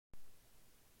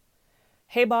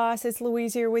Hey boss, it's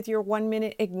Louise here with your 1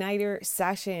 minute igniter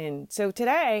session. So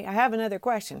today I have another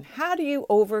question. How do you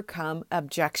overcome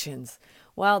objections?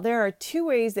 Well, there are two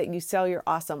ways that you sell your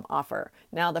awesome offer.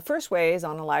 Now, the first way is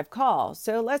on a live call.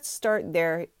 So let's start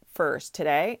there first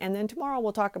today, and then tomorrow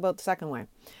we'll talk about the second way.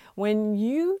 When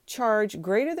you charge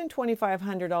greater than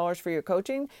 $2,500 for your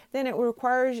coaching, then it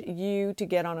requires you to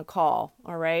get on a call.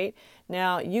 All right.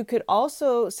 Now, you could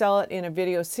also sell it in a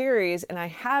video series, and I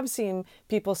have seen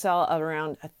people sell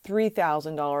around a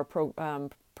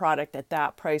 $3,000 product at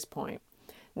that price point.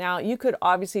 Now, you could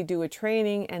obviously do a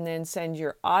training and then send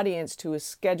your audience to a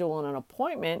schedule and an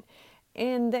appointment,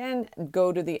 and then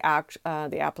go to the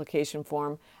application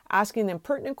form, asking them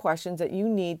pertinent questions that you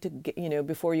need to get,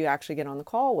 before you actually get on the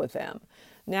call with them.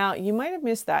 Now, you might have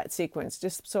missed that sequence,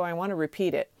 just so I want to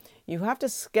repeat it. You have to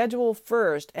schedule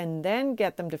first and then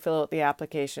get them to fill out the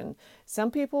application. Some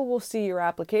people will see your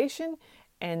application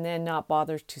and then not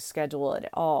bother to schedule it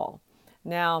at all.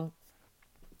 Now,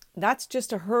 that's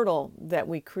just a hurdle that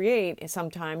we create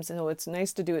sometimes, and so it's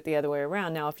nice to do it the other way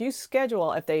around. Now, if you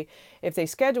schedule, if they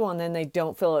schedule and then they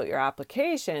don't fill out your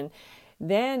application,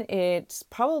 then it's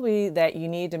probably that you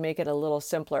need to make it a little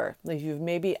simpler. If you've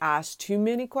maybe asked too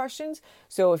many questions,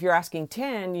 so if you're asking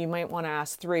 10, you might want to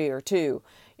ask 3 or 2.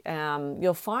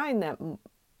 You'll find that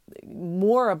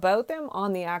more about them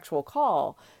on the actual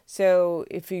call. So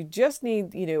if you just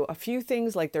need, a few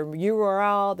things like their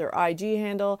URL, their IG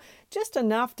handle, just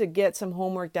enough to get some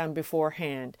homework done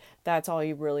beforehand, that's all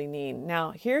you really need.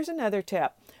 Now, here's another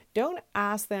tip. Don't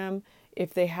ask them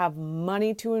if they have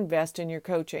money to invest in your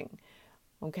coaching.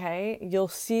 Okay, you'll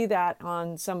see that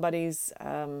on somebody's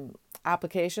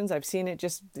applications. I've seen it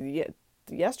just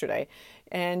yesterday,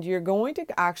 and you're going to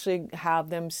actually have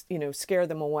them, scare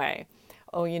them away.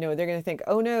 Oh, they're going to think,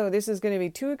 oh no, this is going to be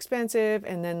too expensive,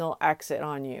 and then they'll exit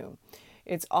on you.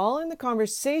 It's all in the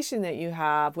conversation that you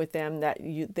have with them that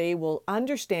they will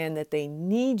understand that they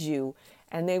need you,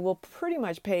 and they will pretty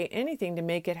much pay anything to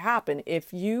make it happen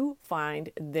if you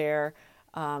find their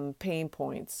pain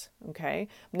points. Okay.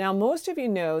 Now, most of you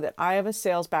know that I have a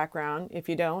sales background. If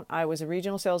you don't, I was a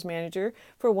regional sales manager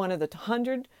for one of the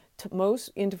 100 most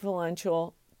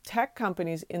influential tech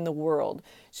companies in the world.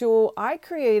 So I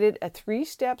created a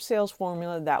 3-step sales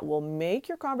formula that will make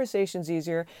your conversations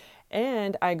easier,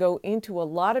 and I go into a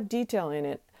lot of detail in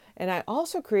it. And I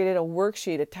also created a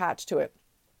worksheet attached to it.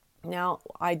 Now,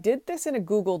 I did this in a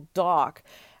Google Doc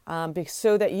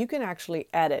so that you can actually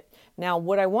edit. Now,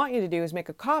 what I want you to do is make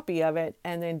a copy of it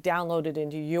and then download it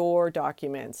into your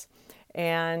documents.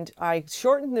 And I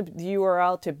shortened the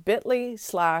URL to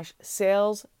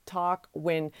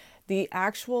bit.ly/salestalkwin. The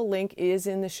actual link is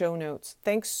in the show notes.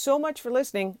 Thanks so much for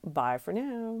listening. Bye for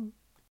now.